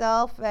by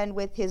himself and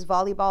with his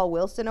volleyball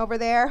Wilson over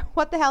there?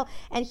 What the hell?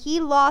 And he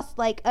lost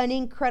an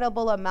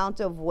incredible amount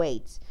of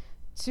weight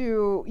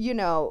to,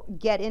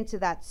 get into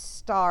that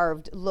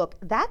starved look.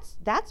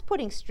 That's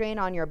putting strain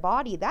on your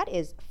body. That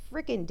is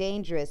freaking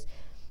dangerous.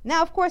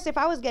 Now, of course, if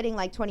I was getting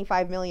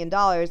 $25 million,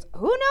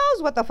 who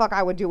knows what the fuck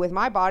I would do with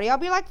my body? I'll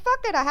be like, fuck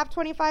it, I have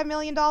 $25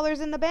 million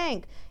in the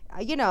bank,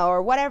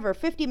 or whatever,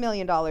 $50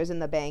 million in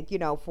the bank,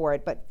 for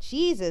it. But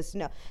Jesus,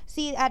 no.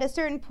 See, at a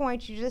certain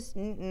point, you just,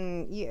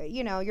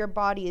 your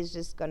body is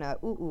just gonna,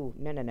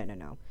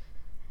 no.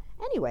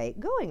 Anyway,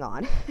 going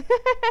on.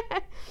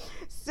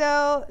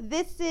 So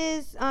this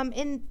is,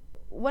 in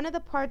one of the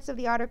parts of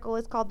the article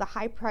is called The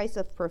High Price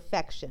of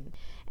Perfection.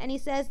 And he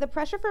says, the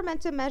pressure for men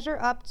to measure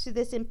up to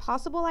this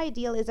impossible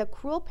ideal is a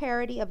cruel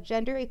parody of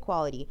gender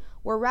equality.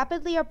 We're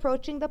rapidly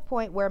approaching the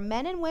point where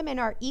men and women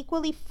are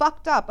equally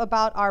fucked up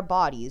about our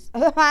bodies.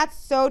 That's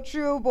so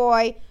true,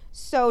 boy.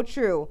 So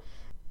true.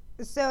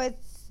 So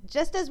it's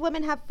just as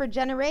women have for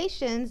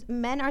generations,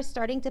 men are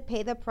starting to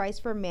pay the price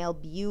for male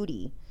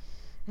beauty.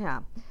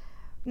 Yeah.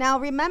 Now,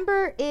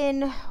 remember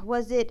it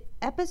was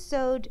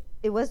episode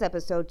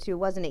 2,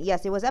 wasn't it?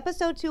 Yes, it was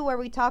episode 2 where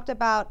we talked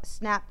about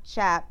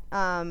Snapchat,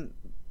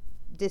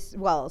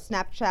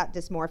 Snapchat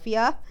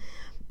dysmorphia.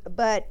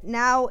 But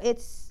now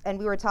and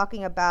we were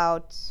talking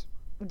about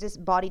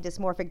body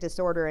dysmorphic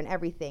disorder and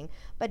everything.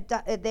 But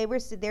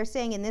they're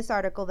saying in this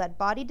article that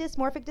body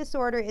dysmorphic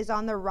disorder is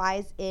on the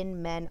rise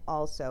in men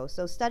also.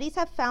 So studies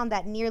have found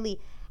that nearly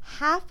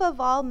half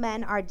of all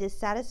men are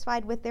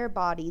dissatisfied with their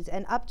bodies,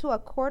 and up to a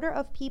quarter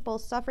of people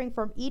suffering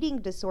from eating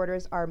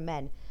disorders are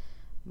men.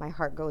 My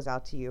heart goes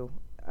out to you.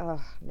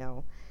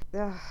 No.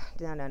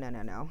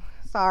 No.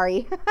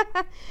 Sorry.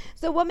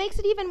 So what makes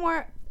it even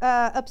more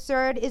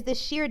absurd is the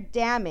sheer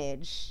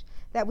damage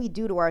that we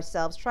do to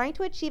ourselves trying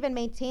to achieve and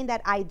maintain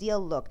that ideal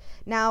look.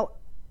 Now,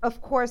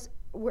 of course,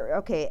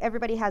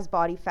 everybody has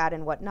body fat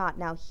and whatnot.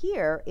 Now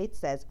here it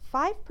says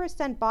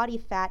 5% body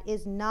fat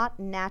is not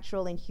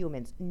natural in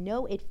humans.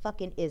 No, it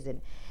fucking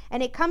isn't.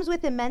 And it comes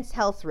with immense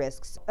health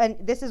risks. And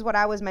this is what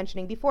I was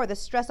mentioning before, the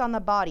stress on the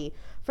body.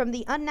 From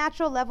the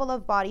unnatural level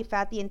of body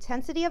fat, the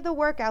intensity of the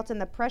workouts, and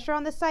the pressure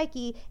on the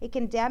psyche, it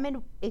can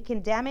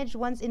damage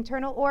one's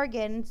internal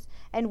organs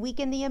and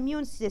weaken the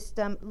immune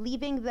system,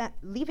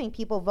 leaving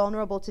people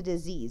vulnerable to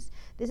disease.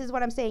 This is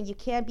what I'm saying. You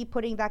can't be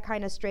putting that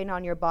kind of strain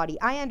on your body.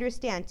 I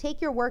understand.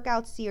 Take your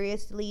workouts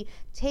seriously.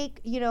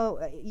 Take,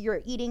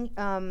 your eating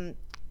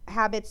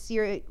habits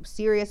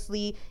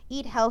seriously.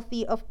 Eat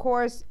healthy. Of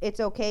course,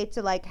 it's okay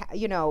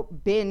to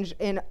binge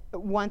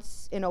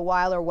once in a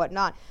while or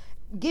whatnot.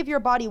 Give your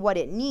body what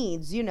it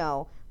needs,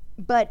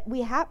 but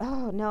we have,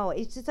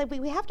 it's just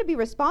we have to be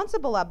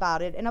responsible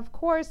about it. And of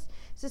course,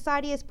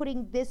 society is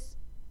putting this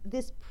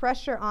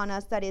pressure on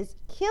us that is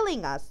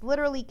killing us,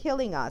 literally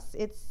killing us.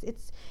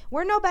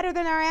 We're no better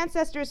than our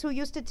ancestors who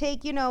used to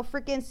take,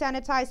 freaking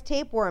sanitized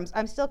tapeworms.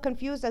 I'm still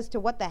confused as to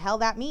what the hell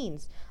that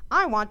means.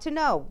 I want to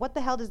know, what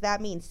the hell does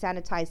that mean,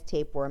 sanitized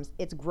tapeworms?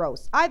 It's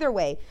gross. Either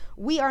way,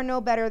 we are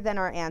no better than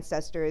our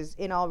ancestors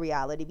in all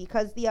reality,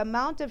 because the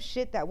amount of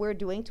shit that we're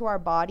doing to our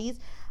bodies,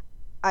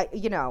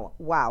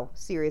 wow,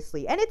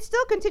 seriously. And it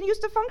still continues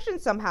to function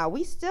somehow.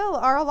 We still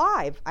are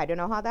alive. I don't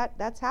know how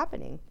that's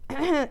happening.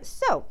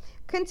 So,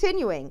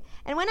 continuing.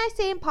 And when I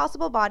say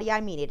impossible body,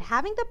 I mean it.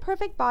 Having the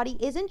perfect body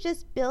isn't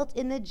just built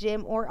in the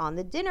gym or on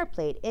the dinner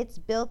plate. It's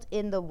built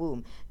in the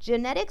womb.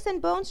 Genetics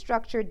and bone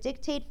structure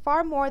dictate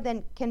far more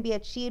than can be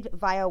achieved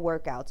via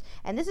workouts.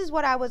 And this is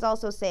what I was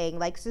also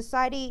saying.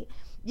 Society,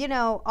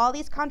 all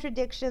these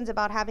contradictions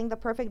about having the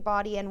perfect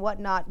body and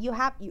whatnot,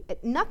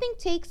 none of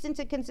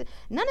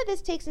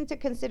this takes into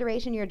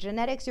consideration your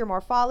genetics, your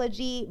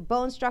morphology,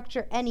 bone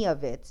structure, any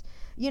of it.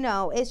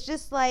 It's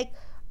just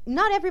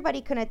not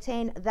everybody can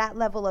attain that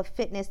level of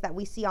fitness that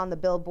we see on the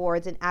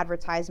billboards and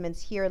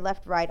advertisements here,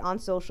 left, right, on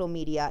social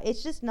media.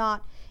 It's just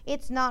not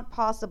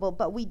possible,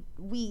 but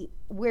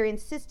we're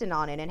insistent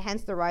on it, and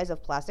hence the rise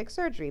of plastic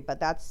surgery. But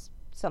that's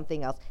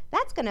something else.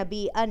 That's going to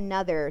be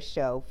another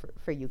show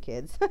for you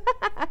kids.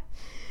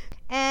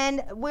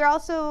 And we're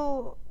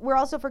also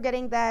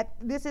forgetting that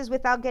this is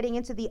without getting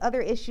into the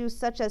other issues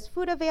such as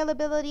food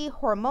availability,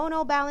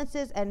 hormonal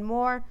balances, and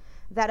more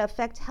that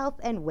affect health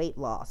and weight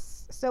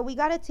loss. So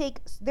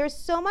there's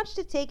so much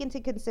to take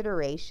into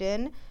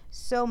consideration,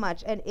 so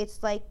much, and it's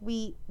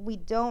we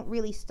don't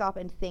really stop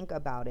and think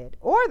about it,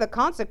 or the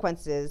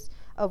consequences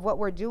what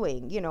we're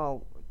doing,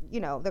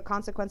 the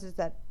consequences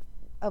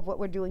of what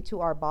we're doing to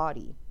our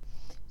body.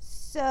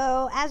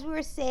 So as we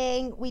were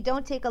saying, we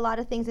don't take a lot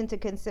of things into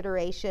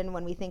consideration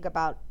when we think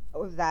about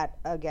that,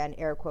 again,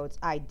 air quotes,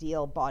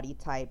 ideal body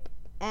type.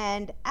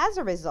 And as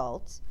a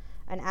result,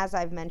 and as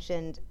I've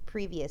mentioned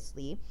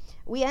previously,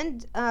 we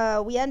end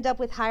up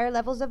with higher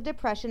levels of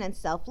depression and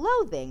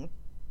self-loathing.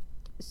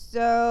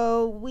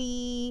 So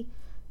we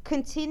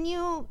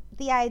continue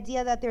the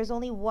idea that there's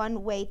only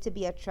one way to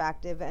be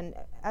attractive, and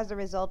as a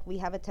result we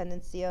have a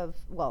tendency of,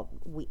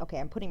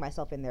 I'm putting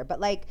myself in there, but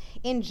like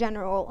in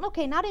general,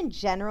 not in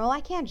general,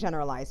 I can't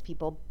generalize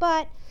people,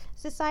 but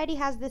society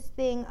has this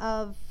thing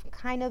of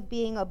kind of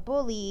being a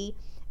bully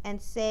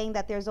and saying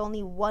that there's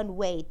only one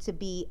way to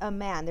be a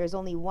man, there's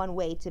only one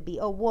way to be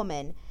a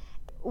woman.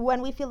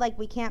 When we feel like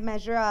we can't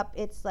measure up,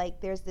 it's like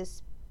there's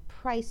this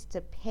price to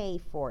pay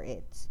for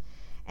it.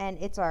 And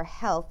it's our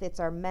health, it's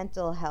our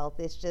mental health,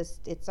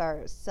 it's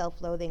our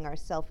self-loathing, our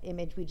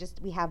self-image.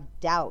 We have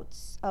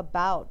doubts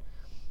about,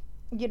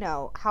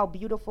 how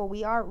beautiful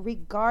we are,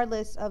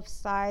 regardless of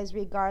size,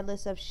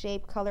 regardless of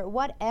shape, color,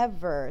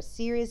 whatever.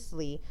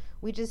 Seriously,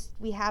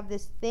 we have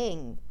this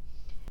thing.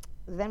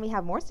 Then we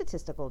have more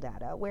statistical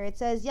data where it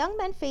says young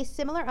men face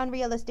similar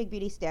unrealistic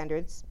beauty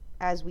standards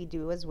as we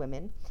do as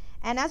women.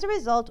 And as a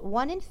result,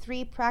 1 in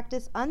 3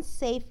 practice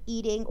unsafe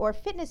eating or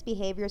fitness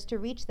behaviors to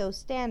reach those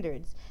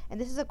standards.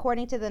 And this is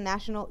according to the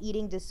National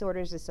Eating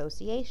Disorders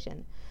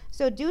Association.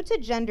 So due to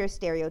gender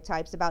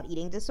stereotypes about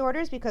eating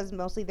disorders, because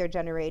mostly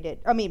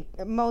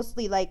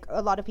mostly like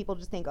a lot of people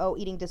just think,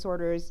 eating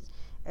disorders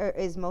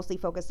is mostly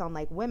focused on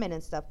like women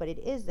and stuff, but it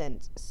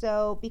isn't.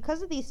 So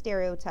because of these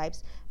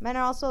stereotypes, men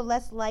are also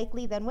less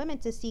likely than women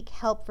to seek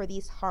help for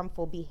these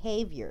harmful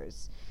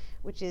behaviors,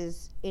 which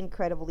is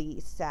incredibly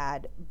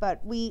sad.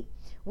 But we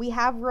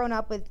have grown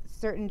up with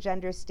certain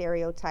gender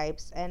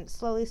stereotypes, and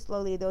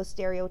slowly those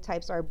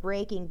stereotypes are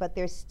breaking, but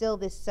there's still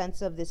this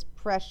sense of this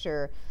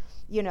pressure,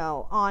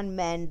 on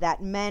men,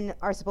 that men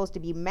are supposed to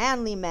be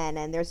manly men,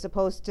 and they're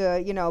supposed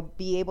to,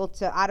 be able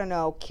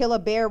to, kill a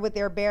bear with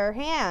their bare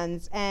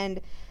hands,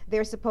 and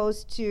they're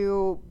supposed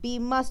to be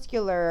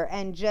muscular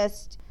and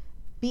just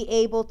be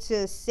able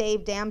to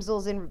save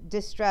damsels in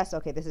distress.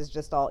 Okay, this is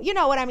just all, you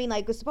know what I mean?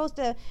 Like, we're supposed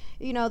to,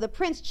 the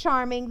Prince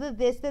Charming,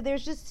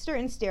 there's just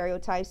certain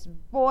stereotypes.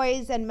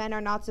 Boys and men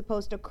are not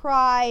supposed to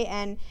cry,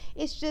 and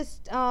it's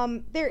just,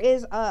 there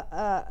is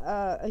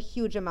a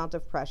huge amount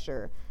of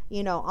pressure,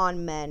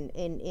 on men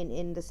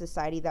in the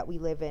society that we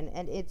live in.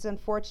 And it's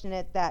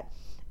unfortunate that,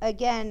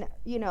 again,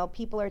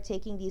 people are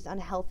taking these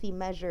unhealthy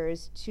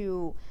measures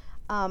to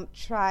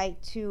try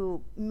to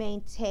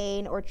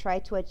maintain or try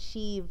to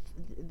achieve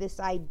this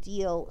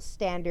ideal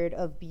standard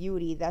of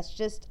beauty that's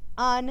just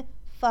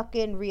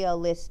unfucking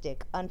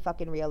realistic.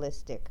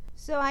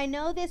 So I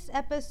know this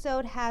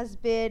episode has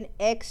been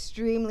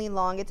extremely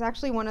long. It's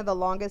actually one of the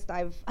longest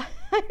I've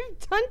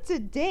done to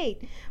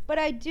date, but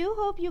I do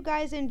hope you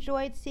guys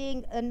enjoyed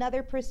seeing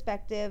another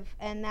perspective,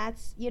 and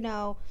that's,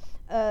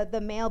 the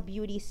male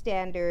beauty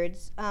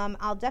standards.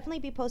 I'll definitely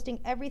be posting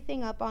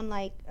everything up on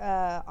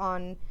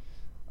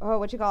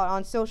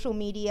on social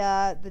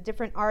media, the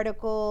different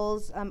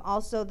articles,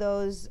 also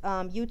those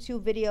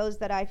YouTube videos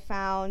that I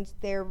found.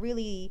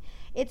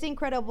 It's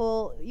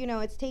incredible,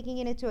 it's taking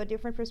it into a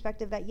different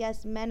perspective that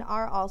yes, men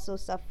are also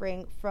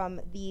suffering from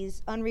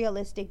these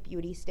unrealistic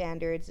beauty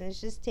standards, and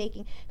it's just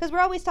because we're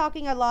always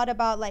talking a lot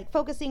about like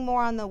focusing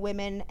more on the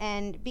women,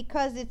 and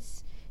because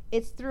it's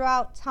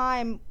throughout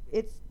time,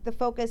 it's the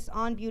focus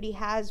on beauty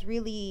has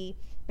really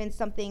been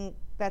something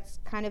that's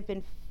kind of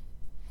been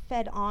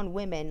fed on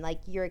women.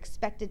 Like, you're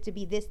expected to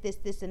be this,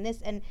 and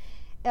this, and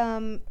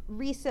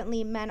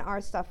recently men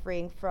are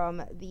suffering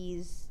from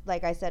these,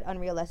 like I said,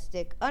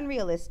 unrealistic,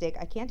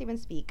 I can't even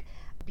speak,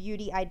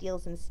 beauty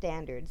ideals and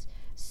standards.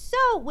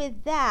 So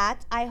with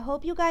that, I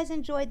hope you guys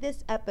enjoyed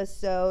this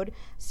episode.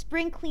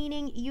 Spring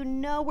cleaning, you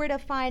know where to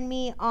find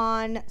me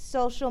on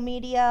social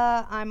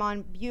media. I'm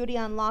on Beauty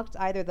Unlocked,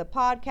 either the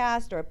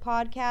podcast or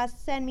podcast.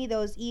 Send me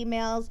those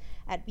emails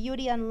at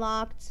Beauty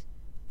Unlocked.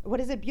 What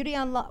is it? Beauty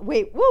Unlocked.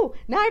 Wait, woo!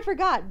 Now I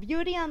forgot.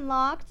 Beauty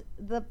Unlocked,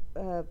 the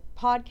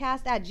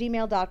podcast at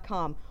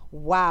gmail.com.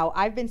 Wow,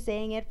 I've been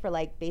saying it for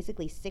like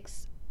basically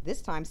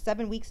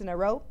 7 weeks in a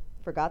row.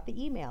 Forgot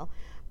the email.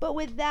 But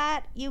with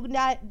that, you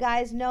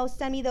guys know,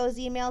 send me those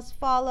emails.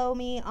 Follow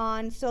me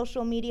on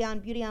social media on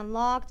Beauty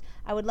Unlocked.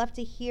 I would love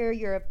to hear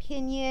your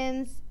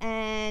opinions,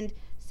 and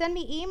send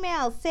me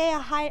emails. Say a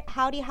hi,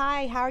 howdy,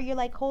 hi. How are you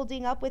like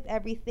holding up with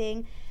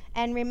everything?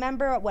 And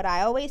remember what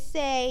I always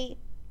say,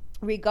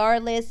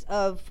 regardless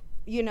of,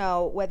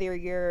 whether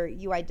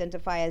you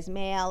identify as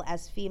male,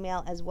 as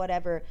female, as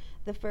whatever,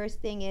 the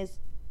first thing is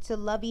to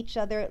love each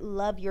other,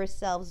 love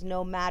yourselves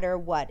no matter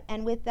what.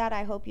 And with that,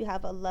 I hope you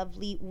have a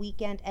lovely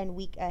weekend and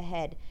week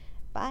ahead.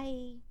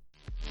 Bye.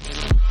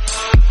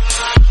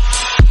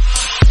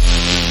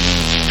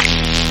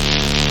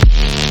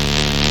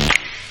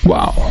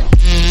 Wow.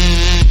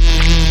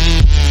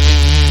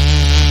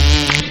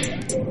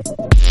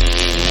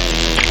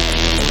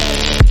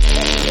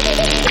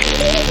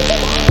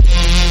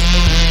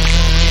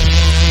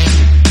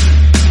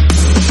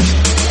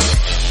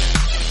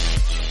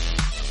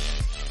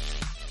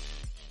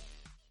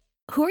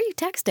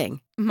 texting?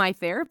 My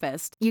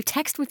therapist. You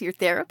text with your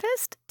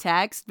therapist?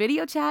 Text,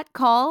 video chat,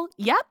 call.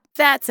 Yep.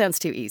 That sounds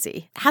too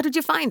easy. How did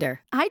you find her?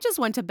 I just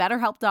went to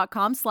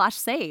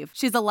betterhelp.com/save.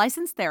 She's a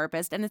licensed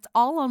therapist and it's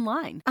all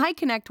online. I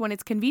connect when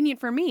it's convenient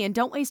for me and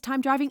don't waste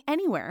time driving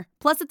anywhere.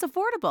 Plus, it's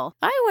affordable.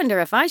 I wonder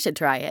if I should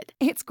try it.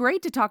 It's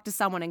great to talk to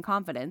someone in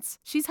confidence.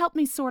 She's helped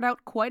me sort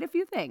out quite a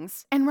few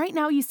things. And right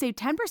now you save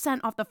 10%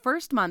 off the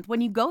first month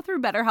when you go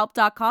through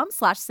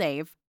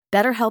betterhelp.com/save.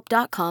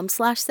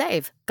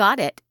 BetterHelp.com/save. Got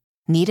it.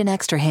 Need an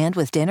extra hand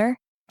with dinner?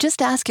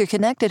 Just ask your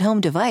connected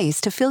home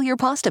device to fill your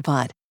pasta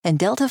pot, and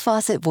Delta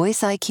Faucet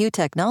Voice IQ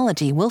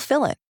technology will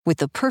fill it with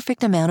the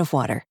perfect amount of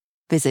water.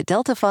 Visit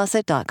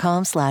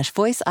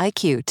deltafaucet.com/voice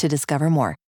IQ to discover more